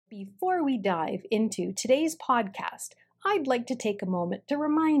Before we dive into today's podcast, I'd like to take a moment to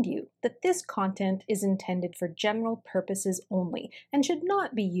remind you that this content is intended for general purposes only and should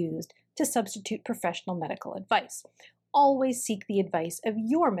not be used to substitute professional medical advice. Always seek the advice of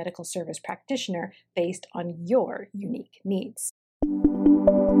your medical service practitioner based on your unique needs.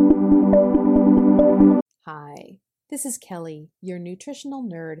 Hi, this is Kelly, your nutritional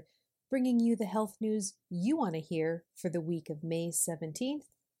nerd, bringing you the health news you want to hear for the week of May 17th,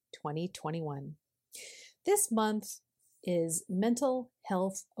 2021. This month is Mental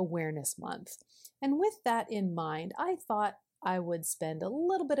Health Awareness Month. And with that in mind, I thought I would spend a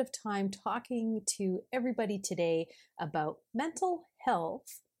little bit of time talking to everybody today about mental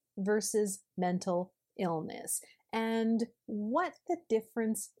health versus mental illness and what the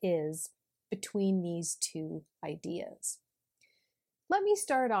difference is between these two ideas. Let me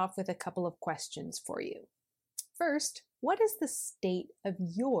start off with a couple of questions for you. First, what is the state of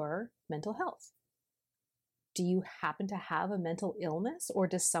your mental health? Do you happen to have a mental illness, or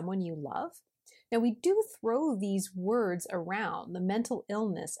does someone you love? Now, we do throw these words around, the mental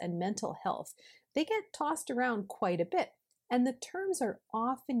illness and mental health. They get tossed around quite a bit, and the terms are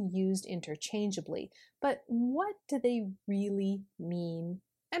often used interchangeably. But what do they really mean,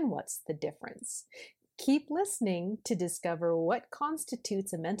 and what's the difference? Keep listening to discover what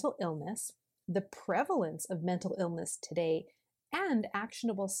constitutes a mental illness, the prevalence of mental illness today, and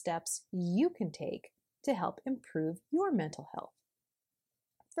actionable steps you can take to help improve your mental health.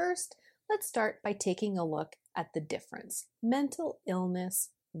 First, let's start by taking a look at the difference: mental illness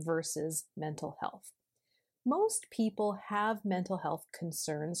versus mental health. Most people have mental health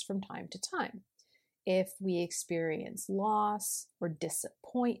concerns from time to time. If we experience loss or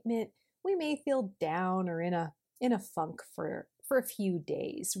disappointment, we may feel down or in a funk for a few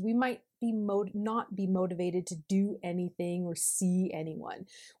days. We might not be motivated to do anything or see anyone.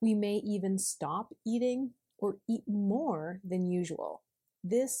 We may even stop eating or eat more than usual.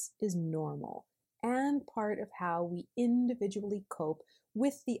 This is normal and part of how we individually cope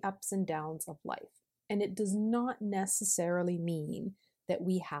with the ups and downs of life. And it does not necessarily mean that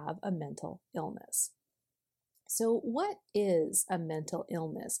we have a mental illness. So what is a mental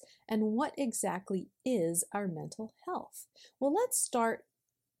illness, and what exactly is our mental health? Well, let's start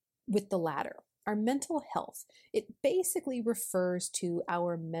with the latter. Our mental health, it basically refers to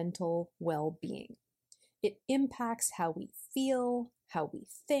our mental well-being. It impacts how we feel, how we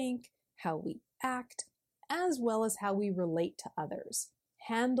think, how we act, as well as how we relate to others,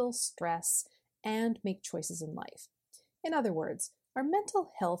 handle stress, and make choices in life. In other words, our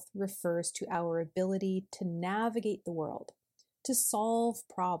mental health refers to our ability to navigate the world, to solve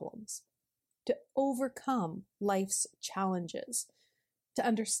problems, to overcome life's challenges, to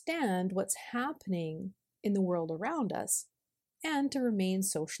understand what's happening in the world around us, and to remain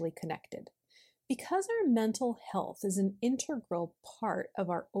socially connected. Because our mental health is an integral part of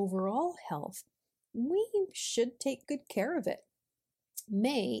our overall health, we should take good care of it.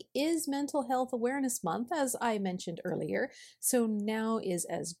 May is Mental Health Awareness Month, as I mentioned earlier, so now is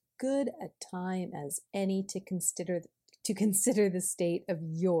as good a time as any to consider the state of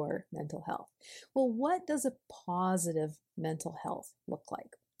your mental health. Well, what does a positive mental health look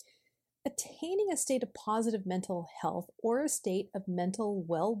like? Attaining a state of positive mental health or a state of mental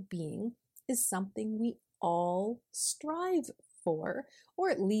well-being is something we all strive for, or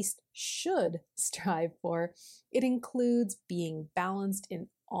at least should strive for. It includes being balanced in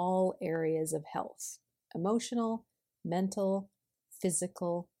all areas of health: emotional, mental,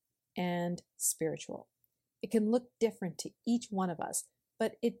 physical, and spiritual. It can look different to each one of us,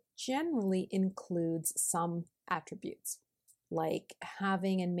 but it generally includes some attributes, like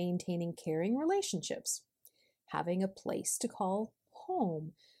having and maintaining caring relationships, having a place to call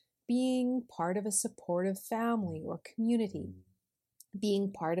home, being part of a supportive family or community,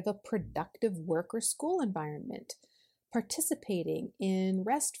 being part of a productive work or school environment, participating in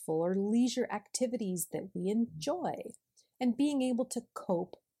restful or leisure activities that we enjoy, and being able to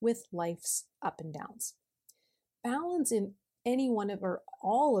cope with life's up and downs. Balance in any one of or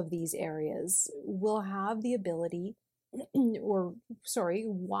all of these areas will have the ability, while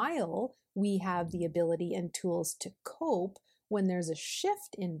we have the ability and tools to cope when there's a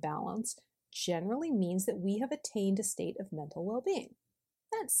shift in balance, generally means that we have attained a state of mental well-being.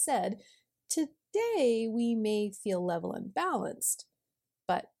 That said, today we may feel level and balanced,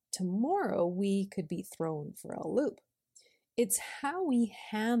 but tomorrow we could be thrown for a loop. It's how we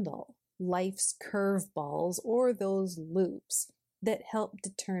handle life's curveballs or those loops that help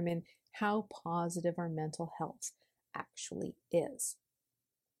determine how positive our mental health actually is.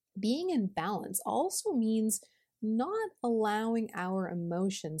 Being in balance also means not allowing our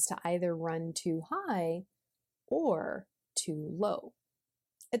emotions to either run too high or too low.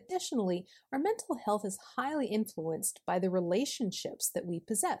 Additionally, our mental health is highly influenced by the relationships that we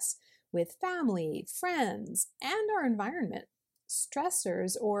possess with family, friends, and our environment.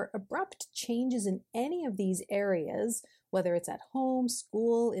 Stressors or abrupt changes in any of these areas, whether it's at home,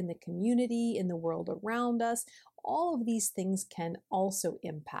 school, in the community, in the world around us, all of these things can also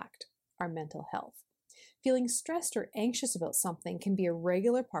impact our mental health. Feeling stressed or anxious about something can be a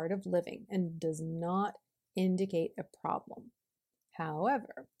regular part of living and does not indicate a problem.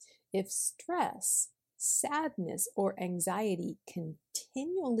 However, if stress, sadness, or anxiety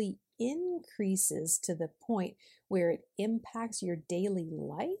continually increases to the point where it impacts your daily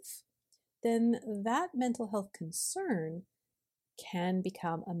life, then that mental health concern can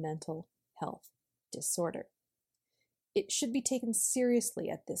become a mental health disorder. It should be taken seriously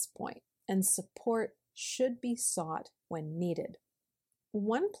at this point, and support should be sought when needed.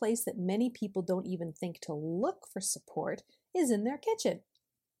 One place that many people don't even think to look for support is in their kitchen.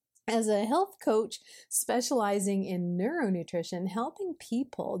 As a health coach specializing in neuronutrition, helping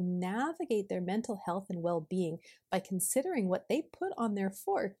people navigate their mental health and well-being by considering what they put on their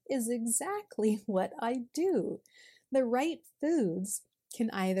fork is exactly what I do. The right foods can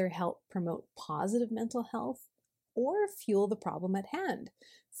either help promote positive mental health or fuel the problem at hand.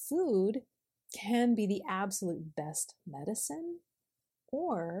 Food can be the absolute best medicine,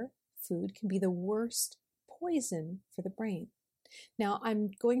 or food can be the worst poison for the brain. Now,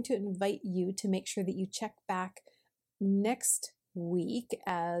 I'm going to invite you to make sure that you check back next week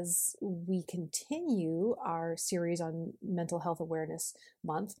as we continue our series on Mental Health Awareness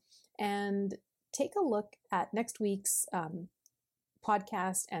Month, and take a look at next week's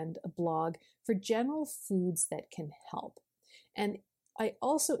podcast and a blog for general foods that can help. And I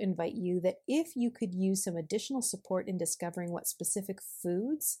also invite you that if you could use some additional support in discovering what specific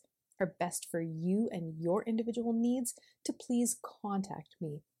foods are best for you and your individual needs, to please contact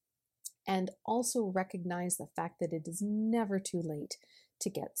me. And also recognize the fact that it is never too late to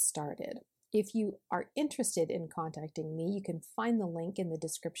get started. If you are interested in contacting me, you can find the link in the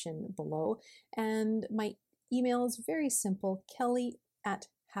description below. And my email is very simple,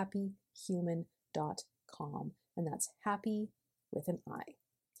 kelly@happyhuman.com. And that's happy with an I.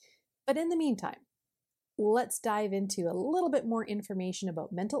 But in the meantime, let's dive into a little bit more information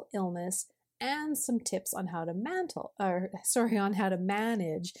about mental illness and some tips on how to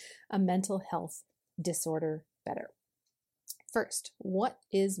manage a mental health disorder better. First, what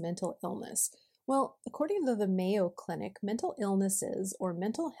is mental illness? Well, according to the Mayo Clinic, mental illnesses or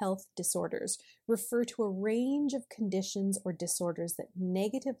mental health disorders refer to a range of conditions or disorders that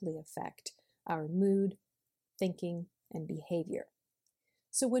negatively affect our mood, thinking, and behavior.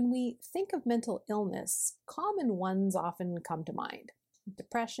 So when we think of mental illness, common ones often come to mind: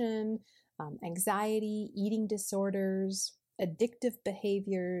 depression, anxiety, eating disorders, addictive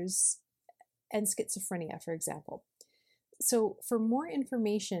behaviors, and schizophrenia, for example. So for more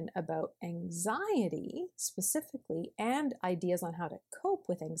information about anxiety specifically and ideas on how to cope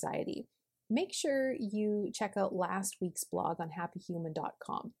with anxiety, make sure you check out last week's blog on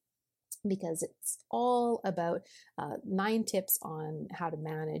happyhuman.com, because it's all about 9 tips on how to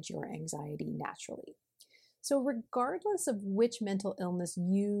manage your anxiety naturally. So regardless of which mental illness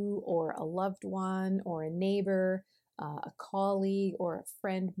you or a loved one or a neighbor, a colleague, or a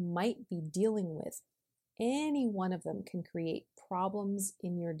friend might be dealing with, any one of them can create problems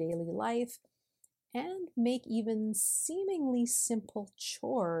in your daily life and make even seemingly simple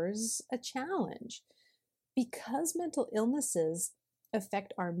chores a challenge. Because mental illnesses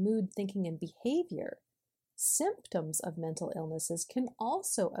affect our mood, thinking, and behavior, symptoms of mental illnesses can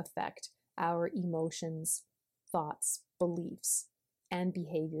also affect our emotions, thoughts, beliefs, and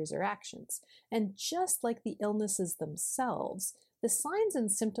behaviors or actions. And just like the illnesses themselves, the signs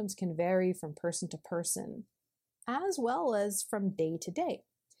and symptoms can vary from person to person, as well as from day to day.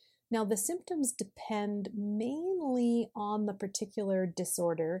 Now, the symptoms depend mainly on the particular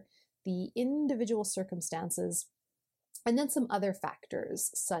disorder, the individual circumstances, and then some other factors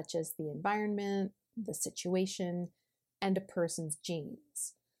such as the environment, the situation, and a person's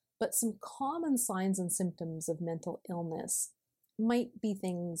genes. But some common signs and symptoms of mental illness might be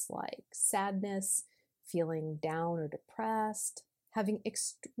things like sadness, feeling down or depressed, having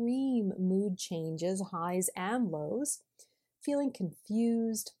extreme mood changes, highs and lows, feeling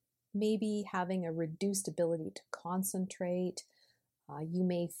confused, maybe having a reduced ability to concentrate. You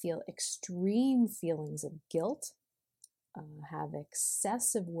may feel extreme feelings of guilt, have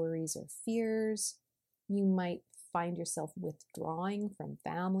excessive worries or fears. You might find yourself withdrawing from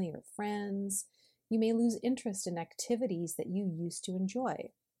family or friends. You may lose interest in activities that you used to enjoy.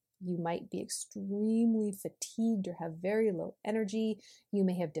 You might be extremely fatigued or have very low energy. You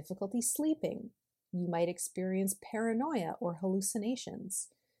may have difficulty sleeping. You might experience paranoia or hallucinations.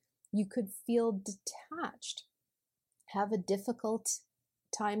 You could feel detached, have a difficult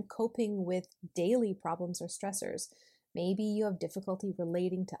time coping with daily problems or stressors. Maybe you have difficulty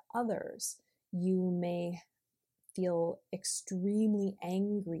relating to others. You may feel extremely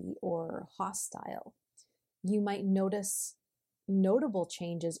angry or hostile. You might notice notable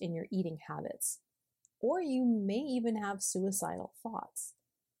changes in your eating habits, or you may even have suicidal thoughts.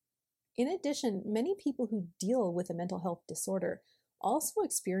 In addition, many people who deal with a mental health disorder also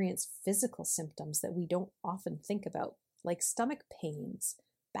experience physical symptoms that we don't often think about, like stomach pains,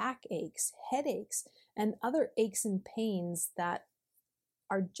 back aches, headaches, and other aches and pains that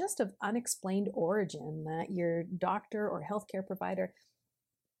are just of unexplained origin that your doctor or healthcare provider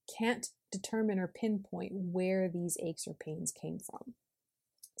can't determine or pinpoint where these aches or pains came from.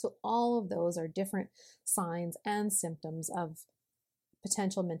 So all of those are different signs and symptoms of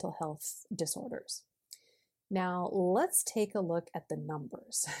potential mental health disorders. Now, let's take a look at the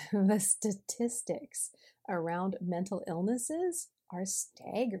numbers. The statistics around mental illnesses are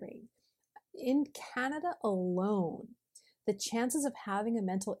staggering. In Canada alone, the chances of having a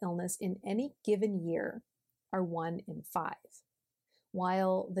mental illness in any given year are 1 in 5,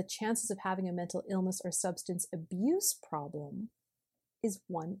 while the chances of having a mental illness or substance abuse problem is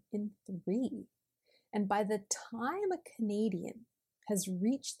 1 in 3. And by the time a Canadian has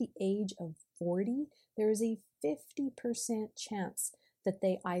reached the age of 40, there is a 50% chance that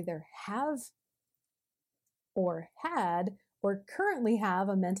they either have or had or currently have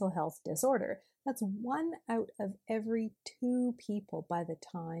a mental health disorder. That's 1 out of every 2 people by the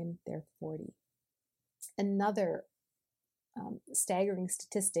time they're 40. Another staggering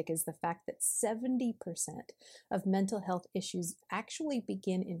statistic is the fact that 70% of mental health issues actually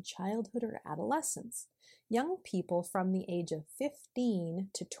begin in childhood or adolescence. Young people from the age of 15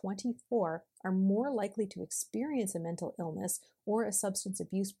 to 24 are more likely to experience a mental illness or a substance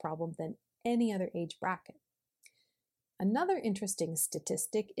abuse problem than any other age bracket. Another interesting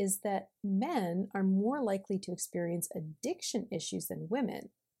statistic is that men are more likely to experience addiction issues than women,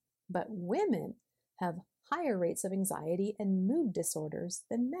 but women have higher rates of anxiety and mood disorders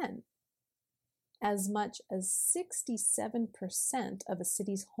than men. As much as 67% of a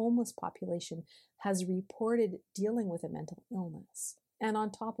city's homeless population has reported dealing with a mental illness. And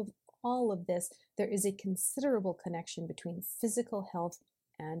on top of all of this, there is a considerable connection between physical health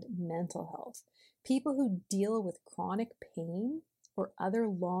and mental health. People who deal with chronic pain or other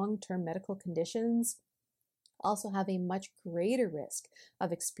long-term medical conditions also have a much greater risk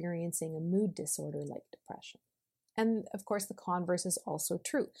of experiencing a mood disorder like depression. And of course, the converse is also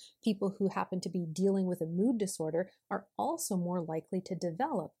true. People who happen to be dealing with a mood disorder are also more likely to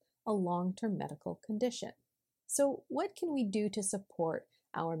develop a long-term medical condition. So what can we do to support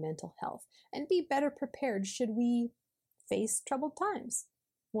our mental health and be better prepared should we face troubled times?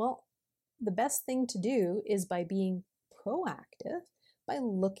 Well, the best thing to do is by being proactive, by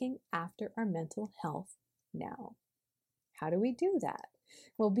looking after our mental health now. How do we do that?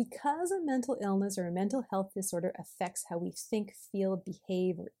 Well, because a mental illness or a mental health disorder affects how we think, feel,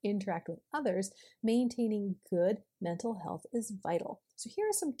 behave, or interact with others, maintaining good mental health is vital. So here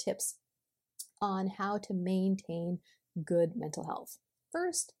are some tips on how to maintain good mental health.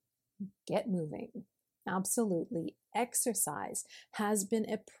 First, get moving. Absolutely. Exercise has been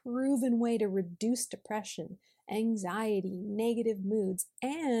a proven way to reduce depression, anxiety, negative moods,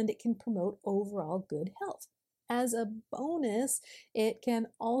 and it can promote overall good health. As a bonus, it can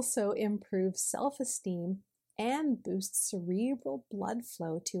also improve self-esteem and boost cerebral blood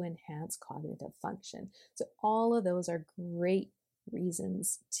flow to enhance cognitive function. So all of those are great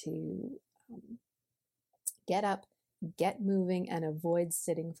reasons to get up, get moving, and avoid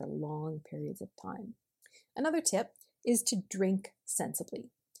sitting for long periods of time. Another tip is to drink sensibly.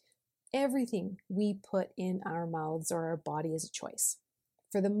 Everything we put in our mouths or our body is a choice.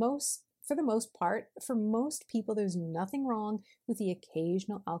 For the most part, for most people, there's nothing wrong with the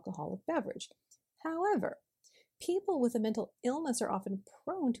occasional alcoholic beverage. However, people with a mental illness are often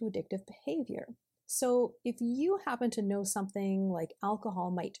prone to addictive behavior. So if you happen to know something like alcohol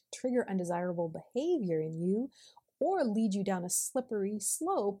might trigger undesirable behavior in you or lead you down a slippery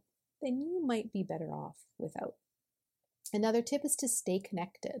slope, then you might be better off without. Another tip is to stay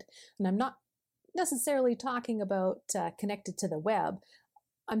connected. And I'm not necessarily talking about connected to the web.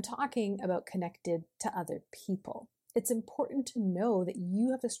 I'm talking about connected to other people. It's important to know that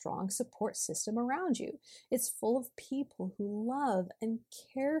you have a strong support system around you. It's full of people who love and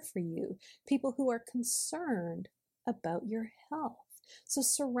care for you, people who are concerned about your health. So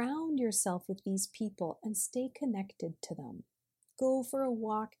surround yourself with these people and stay connected to them. Go for a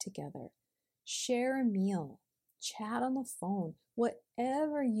walk together, share a meal, chat on the phone.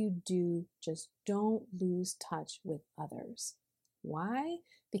 Whatever you do, just don't lose touch with others. Why?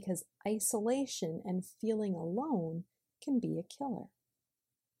 Because isolation and feeling alone can be a killer.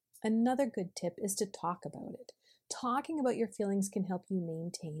 Another good tip is to talk about it. Talking about your feelings can help you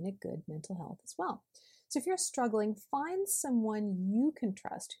maintain a good mental health as well. So if you're struggling, find someone you can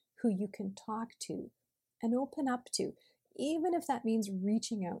trust, who you can talk to and open up to, even if that means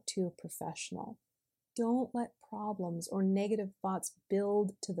reaching out to a professional. Don't let problems or negative thoughts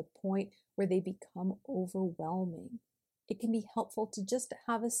build to the point where they become overwhelming. It can be helpful to just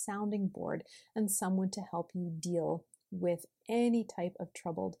have a sounding board and someone to help you deal with any type of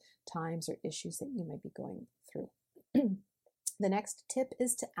troubled times or issues that you might be going through. The next tip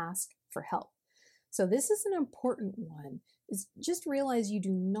is to ask for help. So this is an important one. Is just realize you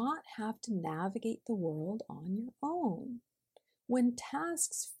do not have to navigate the world on your own. When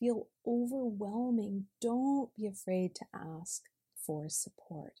tasks feel overwhelming, don't be afraid to ask for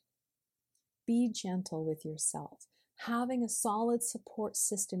support. Be gentle with yourself. Having a solid support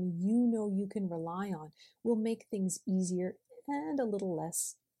system you know you can rely on will make things easier and a little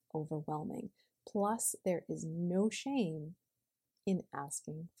less overwhelming. Plus, there is no shame in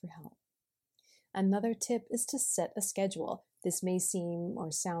asking for help. Another tip is to set a schedule. This may seem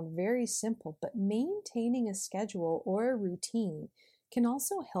or sound very simple, but maintaining a schedule or a routine can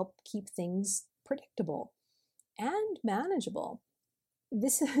also help keep things predictable and manageable.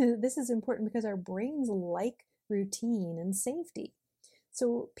 This is important because our brains like routine and safety.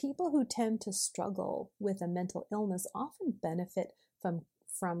 So people who tend to struggle with a mental illness often benefit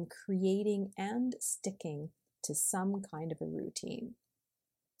from creating and sticking to some kind of a routine.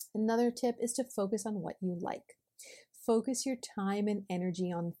 Another tip is to focus on what you like. Focus your time and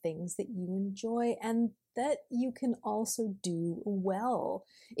energy on things that you enjoy and that you can also do well.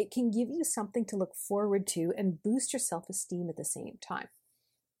 It can give you something to look forward to and boost your self-esteem at the same time.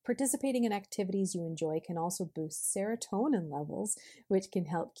 Participating in activities you enjoy can also boost serotonin levels, which can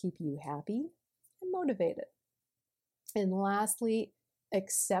help keep you happy and motivated. And lastly,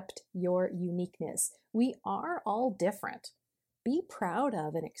 accept your uniqueness. We are all different. Be proud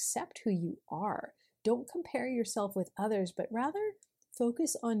of and accept who you are. Don't compare yourself with others, but rather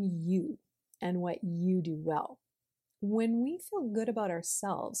focus on you and what you do well. When we feel good about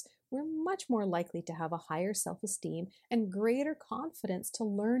ourselves, we're much more likely to have a higher self-esteem and greater confidence to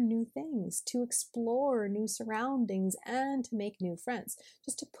learn new things, to explore new surroundings, and to make new friends,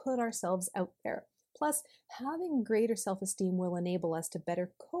 just to put ourselves out there. Plus, having greater self-esteem will enable us to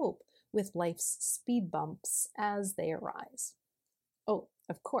better cope with life's speed bumps as they arise. Oh,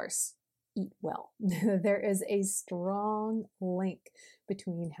 of course, eat well. There is a strong link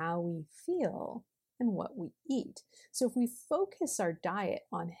between how we feel and what we eat. So if we focus our diet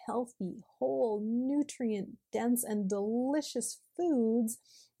on healthy, whole, nutrient-dense, and delicious foods,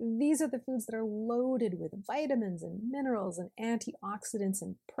 these are the foods that are loaded with vitamins and minerals and antioxidants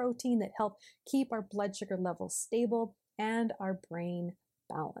and protein that help keep our blood sugar levels stable and our brain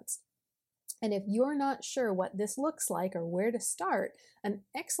balanced. And if you're not sure what this looks like or where to start, an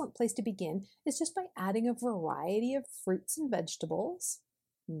excellent place to begin is just by adding a variety of fruits and vegetables,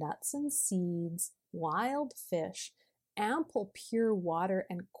 nuts and seeds, wild fish, ample pure water,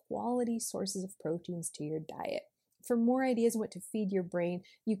 and quality sources of proteins to your diet. For more ideas on what to feed your brain,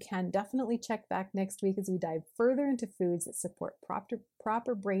 you can definitely check back next week as we dive further into foods that support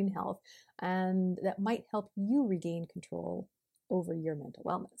proper brain health and that might help you regain control over your mental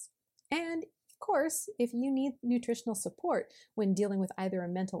wellness. And of course, if you need nutritional support when dealing with either a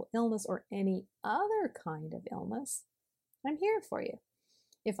mental illness or any other kind of illness, I'm here for you.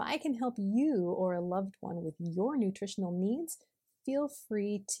 If I can help you or a loved one with your nutritional needs, feel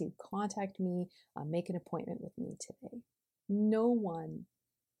free to contact me, make an appointment with me today. No one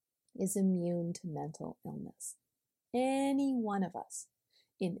is immune to mental illness. Any one of us,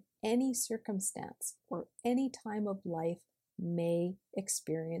 in any circumstance or any time of life, may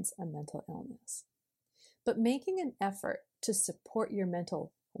experience a mental illness. But making an effort to support your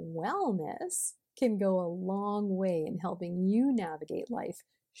mental wellness can go a long way in helping you navigate life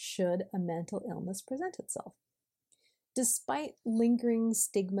should a mental illness present itself. Despite lingering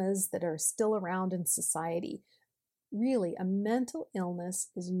stigmas that are still around in society, really, a mental illness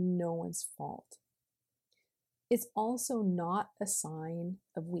is no one's fault. It's also not a sign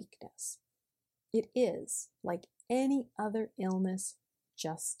of weakness. It is, like any other illness,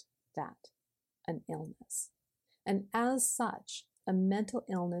 just that, an illness. And as such, a mental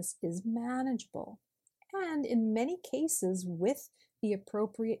illness is manageable. And in many cases, with the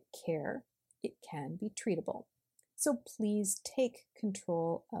appropriate care, it can be treatable. So please take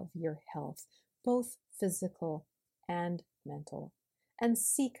control of your health, both physical and mental, and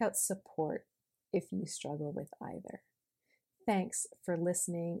seek out support if you struggle with either. Thanks for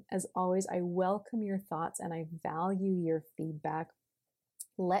listening. As always, I welcome your thoughts and I value your feedback.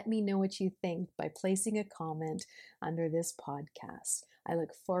 Let me know what you think by placing a comment under this podcast. I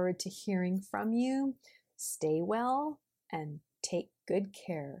look forward to hearing from you. Stay well and take good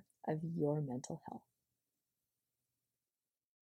care of your mental health.